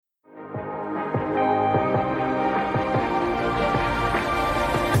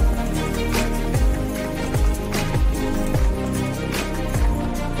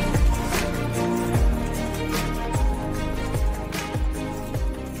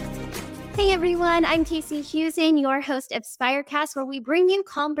Hey everyone, I'm Casey Hughesen, your host of Spireceast, where we bring you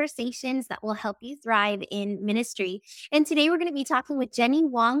conversations that will help you thrive in ministry. And today we're going to be talking with Jenni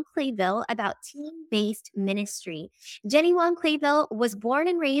Wong Clayville about team-based ministry. Jenni Wong Clayville was born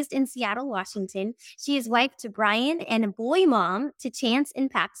and raised in Seattle, Washington. She is wife to Brian and a boy mom to Chance in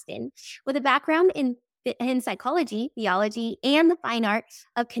Paxton. With a background in psychology, theology, and the fine art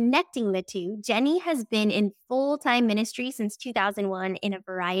of connecting the two, Jenni has been in full-time ministry since 2001 in a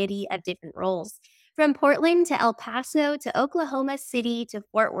variety of different roles. From Portland to El Paso to Oklahoma City to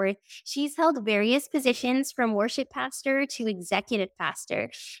Fort Worth, she's held various positions from worship pastor to executive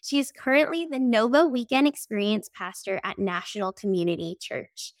pastor. She is currently the Nova Weekend Experience pastor at National Community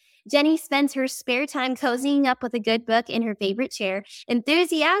Church. Jenni spends her spare time cozying up with a good book in her favorite chair,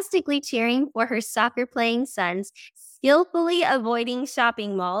 enthusiastically cheering for her soccer playing sons, skillfully avoiding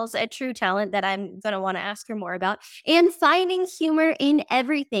shopping malls, a true talent that I'm going to want to ask her more about, and finding humor in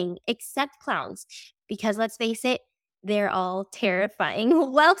everything except clowns. Because let's face it, they're all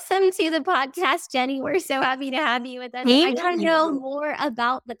terrifying. Welcome to the podcast, Jenni. We're so happy to have you with us. I Thank want to you. know more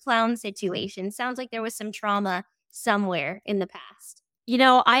about the clown situation. Sounds like there was some trauma somewhere in the past. You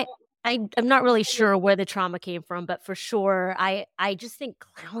know, I'm not really sure where the trauma came from, but for sure, I just think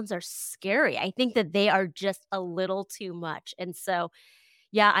clowns are scary. I think that they are just a little too much. And so,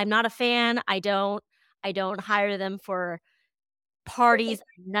 yeah, I'm not a fan. I don't hire them for parties,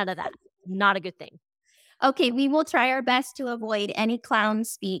 none of that. Not a good thing. Okay, we will try our best to avoid any clown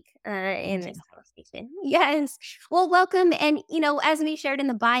speak in Thank this you. conversation. Yes. Well, welcome. And, as we shared in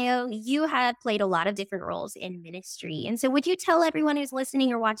the bio, you have played a lot of different roles in ministry. And so, would you tell everyone who's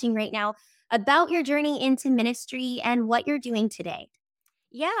listening or watching right now about your journey into ministry and what you're doing today?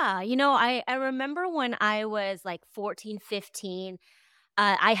 Yeah, I remember when I was like 14, 15,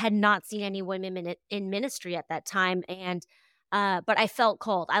 I had not seen any women in ministry at that time, and but I felt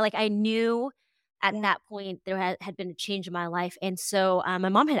called. I knew at Yeah. that point there had been a change in my life, and so my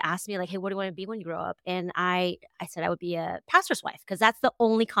mom had asked me like, "Hey, what do you want to be when you grow up?" And I said I would be a pastor's wife because that's the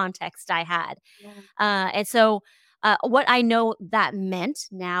only context I had. Yeah. And so what I know that meant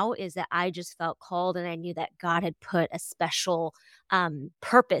now is that I just felt called, and I knew that God had put a special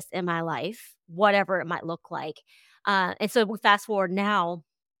purpose in my life, whatever it might look like. And so we fast forward now.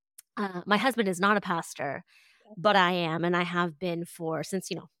 My husband is not a pastor, but I am, and I have been for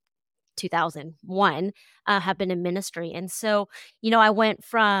since 2001, have been in ministry. And so, I went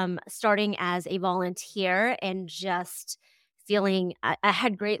from starting as a volunteer and just feeling I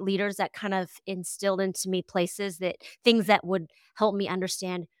had great leaders that kind of instilled into me things that would help me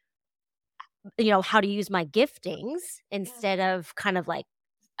understand, how to use my giftings Yeah. instead of kind of like,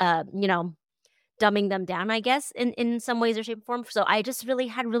 uh, you know, dumbing them down, I guess, in some ways or shape or form. So I just really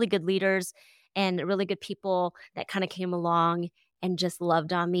had really good leaders and really good people that kind of came along and just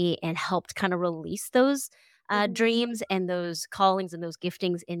loved on me and helped kind of release those Mhm. dreams and those callings and those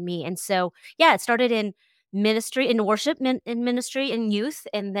giftings in me. And so, yeah, it started in ministry, in worship, in ministry, in youth,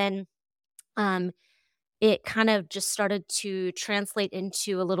 and then um, it kind of just started to translate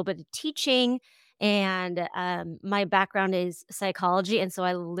into a little bit of teaching. And my background is psychology. And so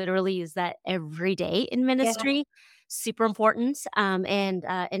I literally use that every day in Yeah. ministry. Super important. And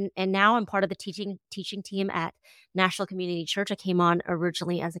now I'm part of the teaching team at National Community Church. I came on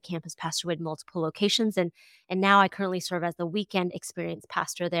originally as a campus pastor with multiple locations, and now I currently serve as the weekend experience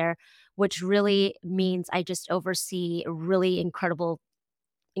pastor there, which really means I just oversee really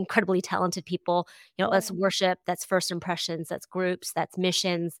incredibly talented people. Yeah. That's worship, that's first impressions, that's groups, that's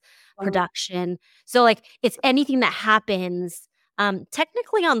missions, Wow. production. So, like, it's anything that happens,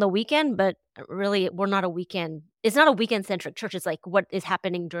 technically on the weekend, but really we're not a weekend it's not a weekend-centric church. It's like what is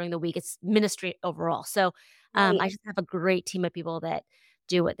happening during the week. It's ministry overall. So, Right. I just have a great team of people that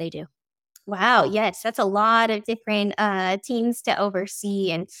do what they do. Wow, yes, that's a lot of different teams to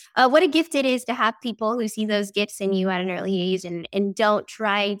oversee, and what a gift it is to have people who see those gifts in you at an early age and don't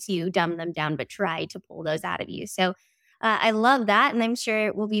try to dumb them down, but try to pull those out of you. So I love that, and I'm sure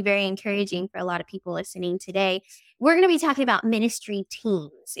it will be very encouraging for a lot of people listening today. We're going to be talking about ministry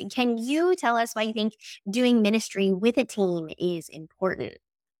teams. Can you tell us why you think doing ministry with a team is important?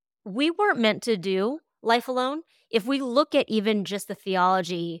 We weren't meant to do life alone. If we look at even just the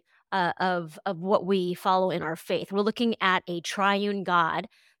theology of what we follow in our faith, we're looking at a triune God,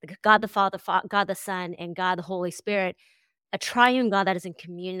 God the Father, God the Son, and God the Holy Spirit, a triune God that is in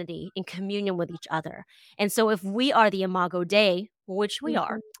community, in communion with each other. And so, if we are the Imago Dei, which we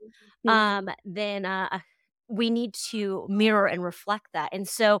are, Mhm. then we need to mirror and reflect that. And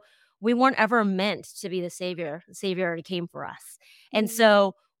so we weren't ever meant to be the savior. The savior already came for us. And Mhm.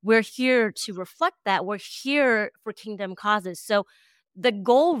 so we're here to reflect that. We're here for kingdom causes. So the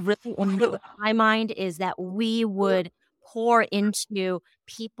goal really in my mind is that we would pour into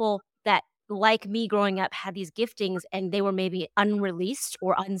people that, like me growing up, had these giftings and they were maybe unreleased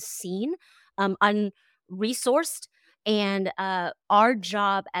or unseen, unresourced. And our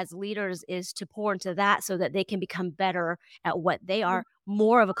job as leaders is to pour into that so that they can become better at what they are,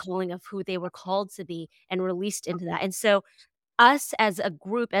 more of a calling of who they were called to be and released into that. And so, us as a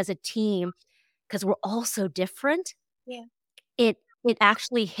group, as a team, because we're all so different, Yeah. it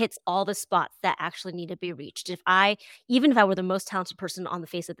actually hits all the spots that actually need to be reached. Even if I were the most talented person on the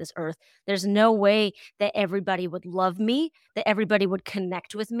face of this earth, there's no way that everybody would love me, that everybody would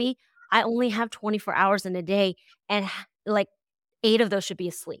connect with me. I only have 24 hours in a day, and like 8 of those should be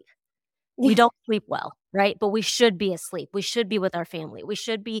asleep. We don't sleep well, right? But we should be asleep. We should be with our family. We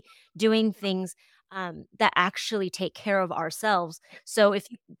should be doing things that actually take care of ourselves. So if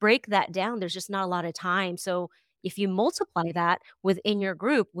you break that down, there's just not a lot of time. So if you multiply that within your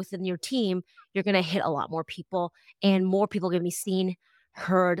group, within your team, you're going to hit a lot more people, and more people are going to be seen,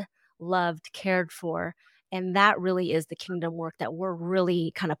 heard, loved, cared for. And that really is the kingdom work that we're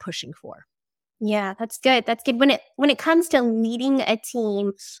really kind of pushing for. Yeah, that's good. That's good. When it comes to leading a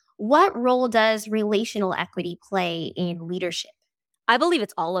team, what role does relational equity play in leadership? I believe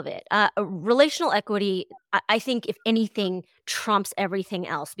it's all of it. Relational equity, I think, if anything, trumps everything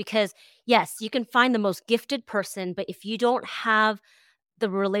else because, yes, you can find the most gifted person, but if you don't have the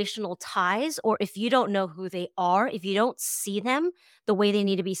relational ties or if you don't know who they are, if you don't see them the way they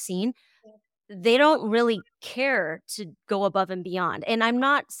need to be seen, they don't really care to go above and beyond. And I'm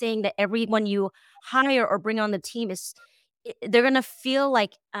not saying that everyone you hire or bring on the team they're going to feel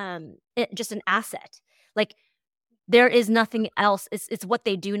like just an asset. Like, there is nothing else. It's what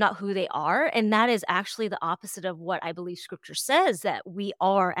they do, not who they are, and that is actually the opposite of what I believe scripture says that we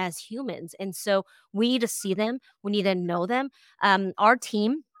are as humans, and so we need to see them, we need to know them. Our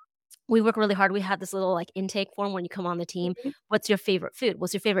team, we work really hard. We have this little, like, intake form when you come on the team. Mhm. What's your favorite food?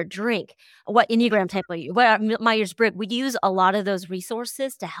 What's your favorite drink? What Enneagram type are you? What are Myers-Briggs? We use a lot of those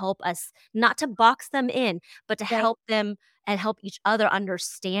resources to help us, not to box them in, but to Right. help them and help each other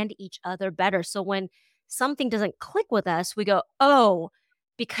understand each other better. So when something doesn't click with us, we go, "Oh,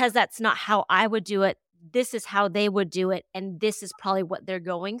 because that's not how I would do it, this is how they would do it, and this is probably what they're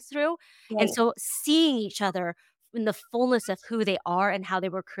going through." And Right. so seeing each other in the fullness of who they are and how they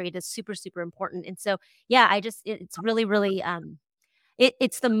were created is super, super important. And so, yeah, it's really, really,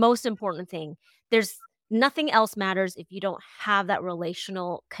 it's the most important thing. There's nothing else matters if you don't have that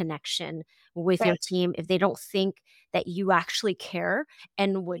relational connection with your Right. team, if they don't think that you actually care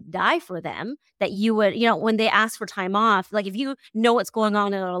and would die for them, that you would, when they ask for time off, like if you know what's going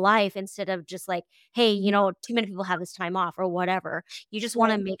on in their life instead of just like, hey, too many people have this time off or whatever, you just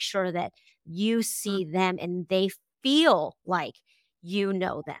want to Right. make sure that you see them and they feel like you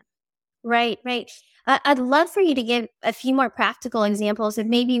know them. Right, right. I'd love for you to give a few more practical examples of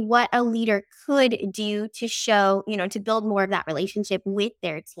maybe what a leader could do to show, to build more of that relationship with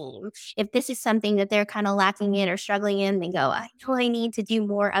their team. If this is something that they're kind of lacking in or struggling in, they go, I know I need to do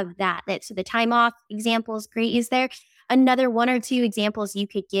more of that. So the time off example is great. Is there another one or two examples you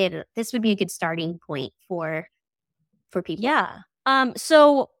could give? This would be a good starting point for people. Yeah.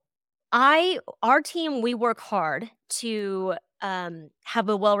 So our team, we work hard to have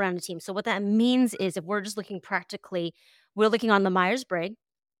a well-rounded team. So what that means is if we're just looking practically, we're looking on the Myers-Briggs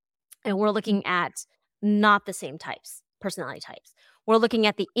and we're looking at not the same types, personality types. We're looking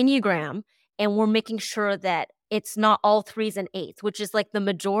at the Enneagram and we're making sure that it's not all threes and eights, which is like the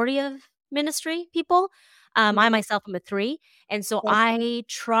majority of ministry people. I Mhm. myself am a 3, and so Right. I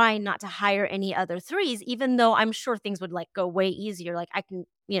try not to hire any other 3s, even though I'm sure things would, like, go way easier, like, I can,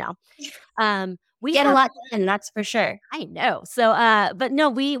 we Get a have lot done, that's for sure. I know. So, but no,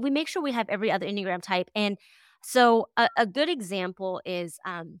 we make sure we have every other Enneagram type, and so a good example is,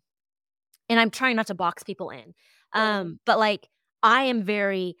 and I'm trying not to box people in. Right. But like I am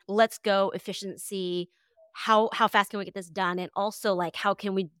very let's go efficiency. How fast can we get this done? And also like how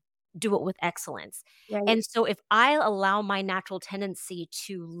can we do it with excellence? Right. And so if I allow my natural tendency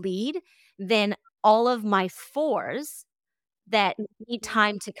to lead, then all of my fours that need Mhm.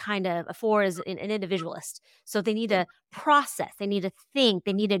 time to kind of a 4 is an individualist. So they need to process, they need to think,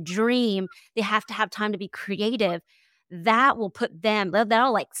 they need to dream, they have to have time to be creative. That will put them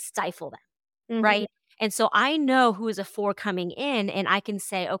that'll like stifle them. Mhm. Right? And so I know who is a 4 coming in and I can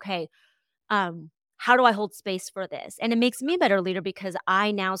say, "Okay, how do I hold space for this?" And it makes me a better leader because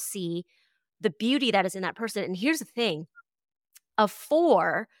I now see the beauty that is in that person. And here's the thing, a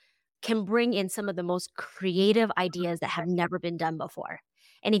 4 can bring in some of the most creative ideas that have never been done before.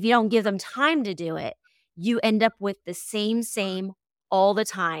 And if you don't give them time to do it, you end up with the same all the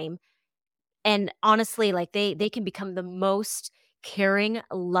time. And honestly, like they can become the most caring,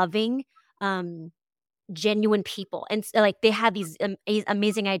 loving, um, genuine people. And like they have these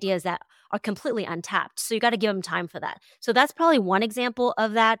amazing ideas that are completely untapped. So you got to give them time for that. So that's probably one example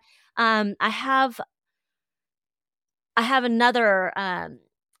of that. Um, I have I have another I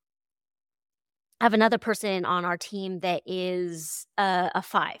have another person on our team that is a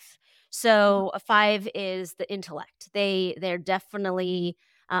 5. So a 5 is the intellect. They're definitely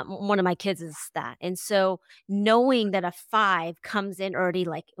one of my kids is that. And so knowing that a 5 comes in already,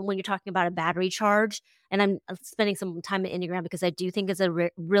 like when you're talking about a battery charge, and I'm spending some time at Enneagram because I do think it's a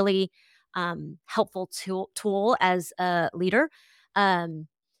really helpful tool as a leader. Um,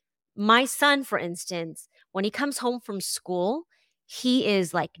 my son, for instance, when he comes home from school, he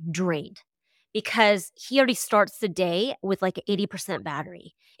is like drained because he already starts the day with like 80%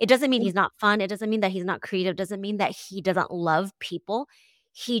 battery. It doesn't mean he's not fun. It doesn't mean that he's not creative. It doesn't mean that he doesn't love people.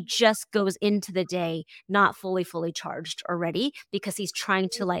 He just goes into the day not fully charged already because he's trying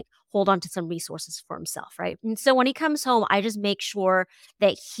to like hold on to some resources for himself. Right. And so when he comes home, I just make sure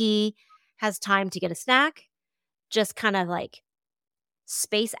that he has time to get a snack, just kind of like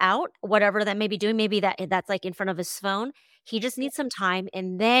space out whatever that may be doing. Maybe that's like in front of his phone. He just needs some time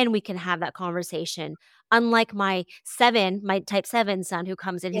and then we can have that conversation. Unlike my type 7 son who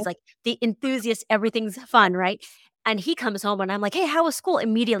comes in, Yeah. he's like the enthusiast, everything's fun, right? And he comes home and I'm like, "Hey, how was school?"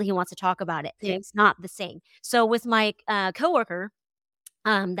 Immediately he wants to talk about it. Yeah. It's not the same. So with my coworker,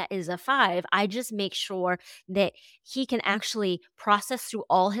 that is a 5, I just make sure that he can actually process through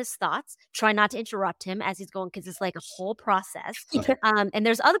all his thoughts, try not to interrupt him as he's going because it's like a whole process. And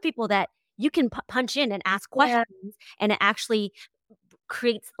there's other people that you can punch in and ask Yeah. questions, and it actually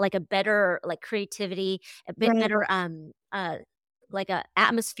creates like a better like creativity, a bit Right. better like a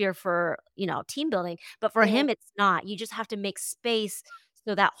atmosphere for, team building. But for Yeah. him, it's not. You just have to make space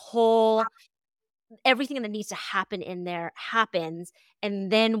so that whole everything that needs to happen in there happens,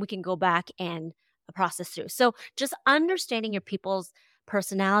 and then we can go back and process through. So just understanding your people's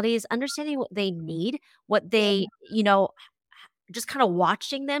personalities, understanding what they need, what they, just kind of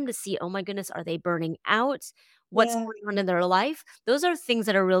watching them to see, oh my goodness, are they burning out? What's Yeah. going on in their life? Those are things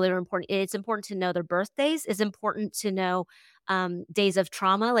that are really important. It's important to know their birthdays. It's important to know days of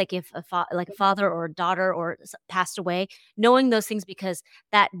trauma, like if like a father or a daughter or passed away. Knowing those things because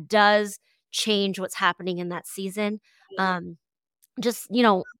that does change what's happening in that season. Um, just,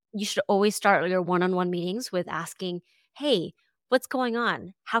 you should always start your one-on-one meetings with asking, "Hey, what's going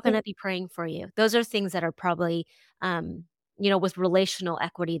on? How can Yeah. I be praying for you?" Those are things that are probably, with relational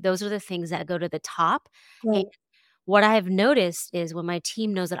equity, those are the things that go to the top. And Right. what I have noticed is when my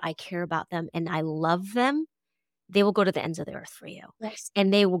team knows that I care about them and I love them, they will go to the ends of the earth for you. Yes.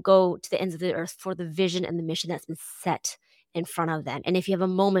 And they will go to the ends of the earth for the vision and the mission that's been set in front of them. And if you have a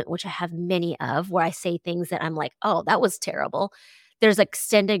moment, which I have many of, where I say things that I'm like, "Oh, that was terrible," there's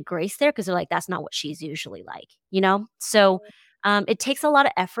extended grace there because they're like, "That's not what she's usually like," you know? So it takes a lot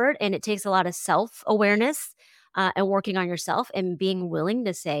of effort and it takes a lot of self awareness and working on yourself and being willing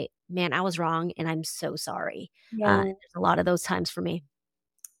to say, "Man, I was wrong and I'm so sorry." Yeah. There's a lot of those times for me.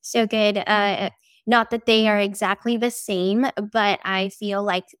 So good. Not that they are exactly the same, but I feel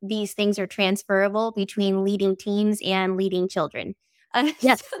like these things are transferable between leading teams and leading children.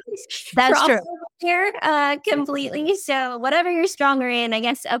 Yes, So there's that is true. crossover here completely. So whatever you're stronger in, I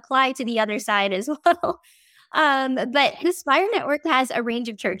guess apply to the other side as well. But the Spire Network has a range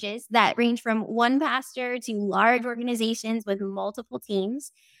of churches that range from one pastor to large organizations with multiple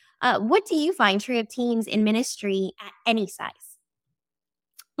teams. What do you find true of teams in ministry at any size?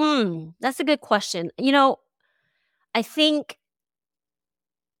 That's a good question. I think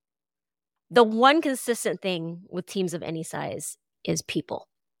the one consistent thing with teams of any size is people,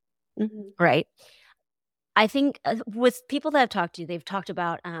 Mhm. right? I think with people that I've talked to, they've talked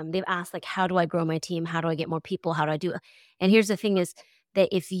about, they've asked, like, how do I grow my team? How do I get more people? How do I do it? And here's the thing is that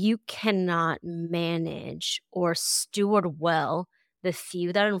if you cannot manage or steward well the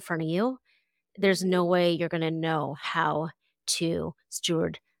few that are in front of you, there's no way you're going to know how to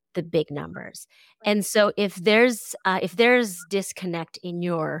steward the big numbers. And so if there's disconnect in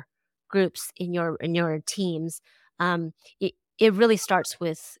your groups, in your teams, it really starts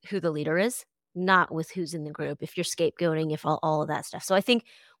with who the leader is, not with who's in the group. If you're scapegoating, if all of that stuff. So I think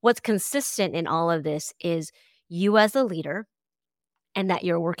what's consistent in all of this is you as a leader and that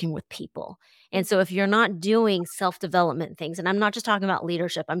you're working with people. And so if you're not doing self-development things, and I'm not just talking about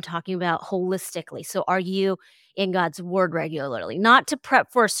leadership, I'm talking about holistically. So are you in God's word regularly? Not to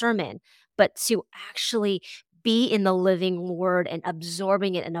prep for a sermon, but to actually be in the living word and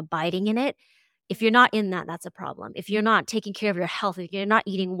absorbing it and abiding in it. If you're not in that, that's a problem. If you're not taking care of your health, if you're not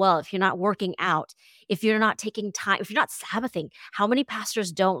eating well, if you're not working out, if you're not taking time, if you're not Sabbathing, how many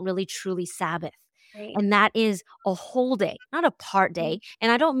pastors don't really truly Sabbath? Right. And that is a whole day, not a part day.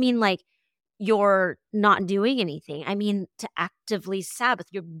 And I don't mean like you're not doing anything. I mean to actively Sabbath.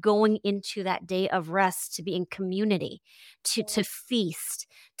 You're going into that day of rest to be in community, to feast,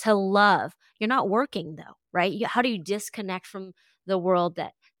 to love. You're not working though, right? How do you disconnect from the world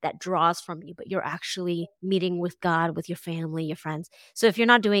that draws from you, but you're actually meeting with God, with your family, your friends? So if you're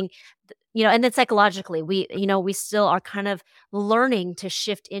not doing and then psychologically, we still are kind of learning to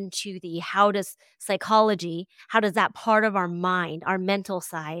shift into the how does that part of our mind, our mental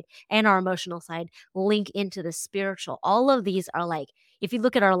side and our emotional side link into the spiritual. All of these are like, if you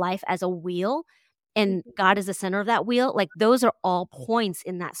look at our life as a wheel and God is the center of that wheel, like those are all points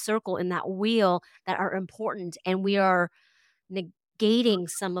in that circle, in that wheel that are important. And we are negating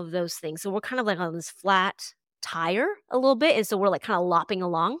some of those things. So we're kind of like on this flat tire a little bit. And so we're like kind of lopping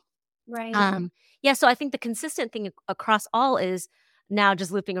along. Right. Um, yeah, so I think the consistent thing across all is now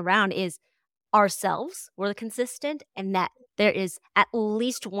just looping around is ourselves. We're the consistent, and that there is at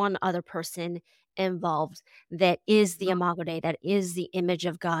least one other person involved that is the imago Dei, that is the image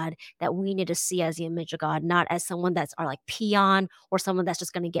of God, that we need to see as the image of God, not as someone that's our like peon or someone that's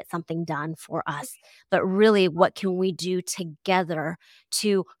just going to get something done for us, but really what can we do together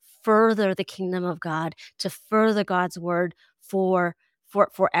to further the kingdom of God, to further God's word for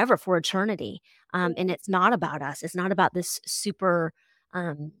forever, for eternity. And it's not about us. It's not about this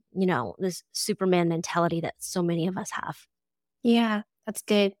this Superman mentality that so many of us have. Yeah, that's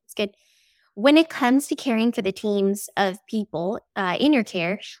good. That's good. When it comes to caring for the teams of people in your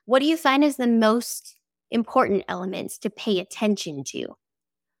care, what do you find is the most important elements to pay attention to?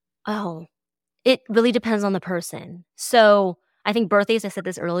 Oh, it really depends on the person. So I think birthdays, I said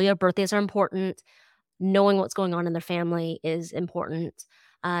this earlier, birthdays are important. Knowing what's going on in their family is important.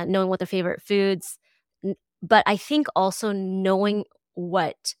 Knowing what their favorite foods. But I think also knowing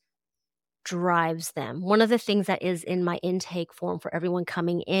what drives them. One of the things that is in my intake form for everyone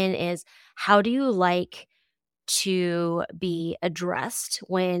coming in is, how do you like to be addressed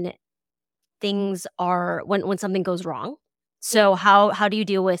when when something goes wrong? Yeah. So how do you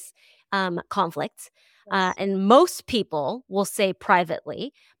deal with conflicts? Yes. And most people will say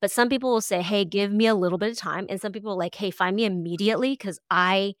privately, but some people will say, "Hey, give me a little bit of time," and some people are like, "Hey, find me immediately because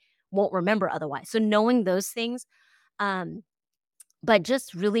I won't remember otherwise." So knowing those things, um, but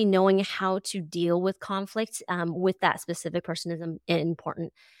just really knowing how to deal with conflict with that specific person is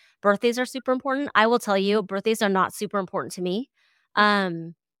important. Birthdays are super important. I will tell you, birthdays are not super important to me.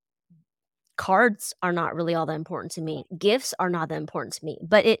 Um, Cards are not really all that important to me. Gifts are not that important to me,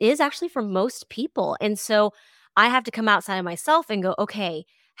 but it is actually for most people. And so I have to come outside of myself and go, okay,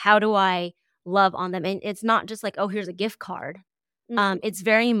 how do I love on them? And it's not just like, oh, here's a gift card. Mhm. It's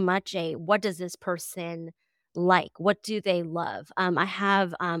very much a, what does this person like? What do they love? I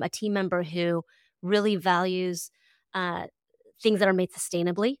have a team member who really values uh, things that are made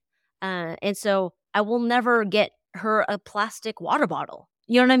sustainably. And so I will never get her a plastic water bottle.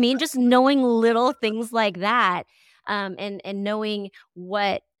 You know what I mean? Just knowing little things like that, and knowing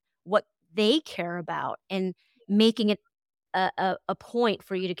what they care about, and making it a point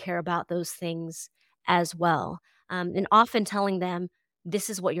for you to care about those things as well. And often telling them, this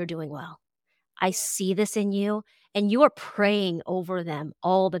is what you're doing well. I see this in you, and you are praying over them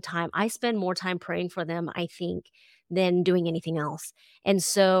all the time. I spend more time praying for them, I think, than doing anything else. And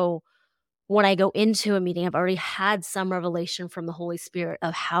so when I go into a meeting, I've already had some revelation from the Holy Spirit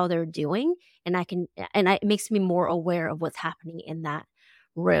of how they're doing, and it makes me more aware of what's happening in that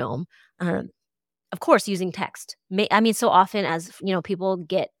room. Of course, using text. So often as people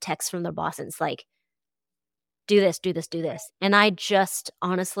get texts from their boss, and it's like, do this, do this, do this. And I just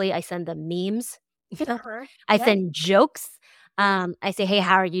honestly, I send them memes. Uh-huh. I Yep. send jokes. I say, hey,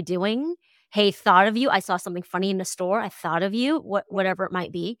 how are you doing? Hey, thought of you. I saw something funny in the store. I thought of you, whatever it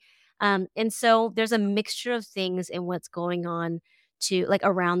might be. And so there's a mixture of things in what's going on to like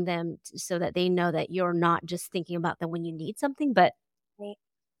around them, so that they know that you're not just thinking about them when you need something, but Right.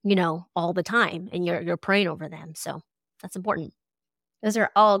 all the time, and you're praying over them. So that's important. Those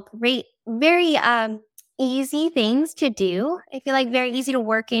are all great, very easy things to do. I feel like very easy to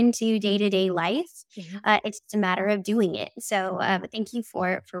work into day to day life. Mhm. It's just a matter of doing it. So thank you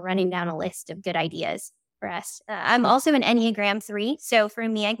for running down a list of good ideas for us. I'm also an Enneagram 3, so for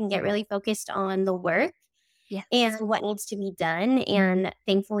me, I can get really focused on the work and Yes. what needs to be done. And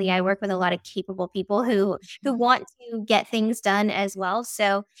thankfully, I work with a lot of capable people who want to get things done as well.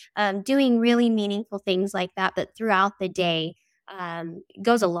 So, doing really meaningful things like that, but throughout the day,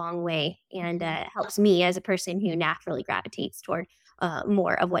 goes a long way and helps me as a person who naturally gravitates toward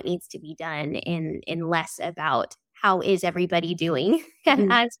more of what needs to be done and less about how is everybody doing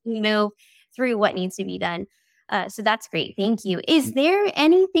Mhm. as we move through what needs to be done. So that's great. Thank you. Is there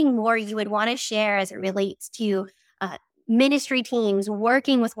anything more you would want to share as it relates to uh, ministry teams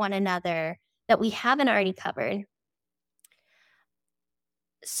working with one another that we haven't already covered?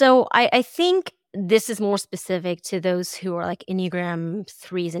 So I think this is more specific to those who are like Enneagram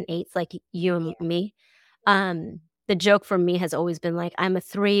threes and eights, like you and me. The joke for me has always been like, I'm a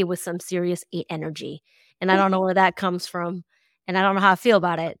three with some serious eight energy. And I don't know where that comes from. And I don't know how I feel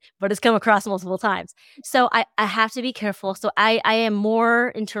about it, but it's come across multiple times. So I have to be careful. So I am more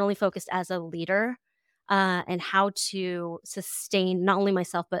internally focused as a leader and how to sustain not only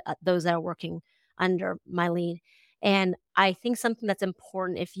myself, but those that are working under my lead. And I think something that's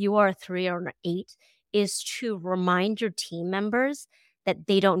important if you are a three or an eight is to remind your team members that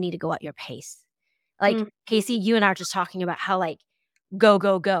they don't need to go at your pace. Like, Mm, Casey, you and I are just talking about how, like, go,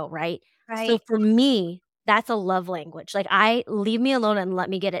 go, go, right? So right. for me, that's a love language. Like, I leave me alone and let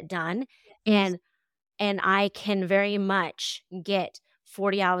me get it done. And I can very much get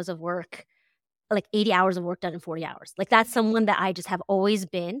 40 hours of work, like 80 hours of work done in 40 hours. Like, that's someone that I just have always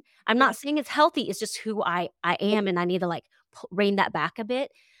been. I'm Yeah. not saying it's healthy, it's just who I am, and I need to, like, rein that back a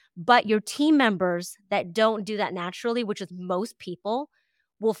bit. But your team members that don't do that naturally, which is most people,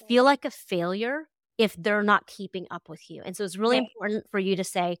 will feel like a failure if they're not keeping up with you. And so it's really Right. important for you to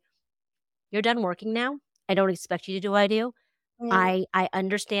say, "You're done working now. I don't expect you to do what I do. Mm, I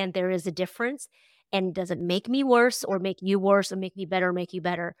understand there is a difference, and does it make me worse or make you worse or make me better or make you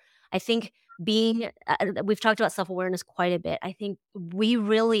better?" I think being we've talked about self-awareness quite a bit. I think we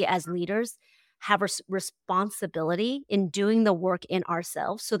really as leaders have responsibility in doing the work in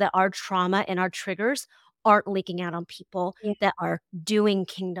ourselves so that our trauma and our triggers aren't leaking out on people yeah. that are doing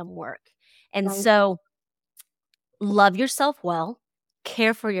kingdom work. And Right. so love yourself well,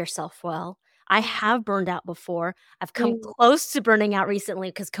 care for yourself well. I have burned out before. I've come Mm, close to burning out recently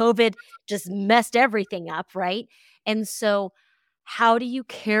because COVID just messed everything up, right? And so, how do you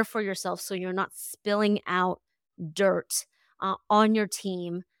care for yourself so you're not spilling out dirt on your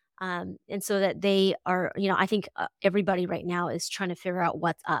team? And so that they are, I think everybody right now is trying to figure out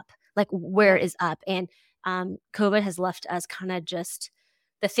what's up, like where right. is up. And COVID has left us kind of just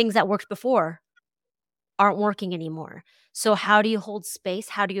the things that worked before aren't working anymore. So how do you hold space?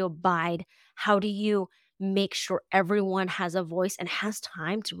 How do you abide? How do you make sure everyone has a voice and has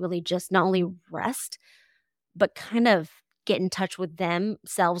time to really just not only rest, but kind of get in touch with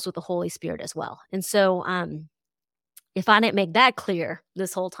themselves with the Holy Spirit as well? And so if I didn't make that clear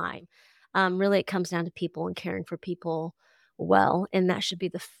this whole time, really it comes down to people and caring for people well. And that should be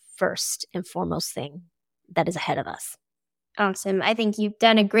the first and foremost thing that is ahead of us. Awesome. I think you've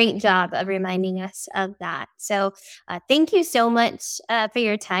done a great job of reminding us of that. So, thank you so much for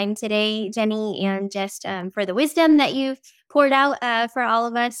your time today, Jenny, and just for the wisdom that you've poured out for all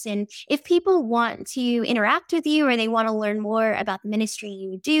of us. And if people want to interact with you or they want to learn more about the ministry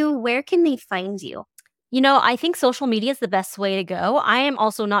you do, where can they find you? I think social media is the best way to go. I am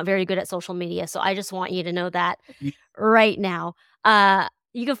also not very good at social media, so I just want you to know that right now.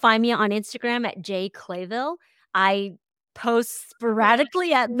 You can find me on Instagram at Clayville. I post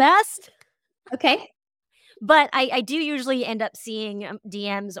sporadically at best, Okay. but I do usually end up seeing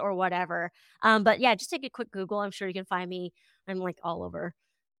DMs or whatever. But yeah, just take a quick Google. I'm sure you can find me. I'm like all over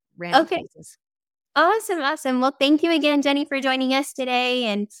random Okay. places. Awesome. Awesome. Well, thank you again, Jenny, for joining us today.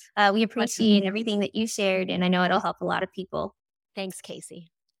 And we Pleasure. appreciate everything that you shared. And I know it'll help a lot of people. Thanks,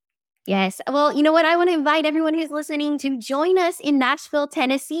 Casey. Yes. Well, you know what? I want to invite everyone who's listening to join us in Nashville,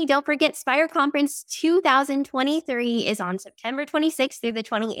 Tennessee. Don't forget, Spire Conference 2023 is on September 26th through the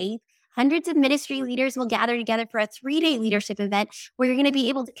 28th. Hundreds of ministry leaders will gather together for a 3-day leadership event where you're going to be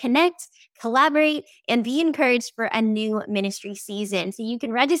able to connect, collaborate, and be encouraged for a new ministry season. So you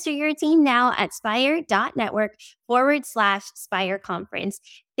can register your team now at spire.network/Spire Conference.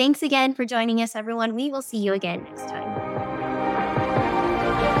 Thanks again for joining us, everyone. We will see you again next time.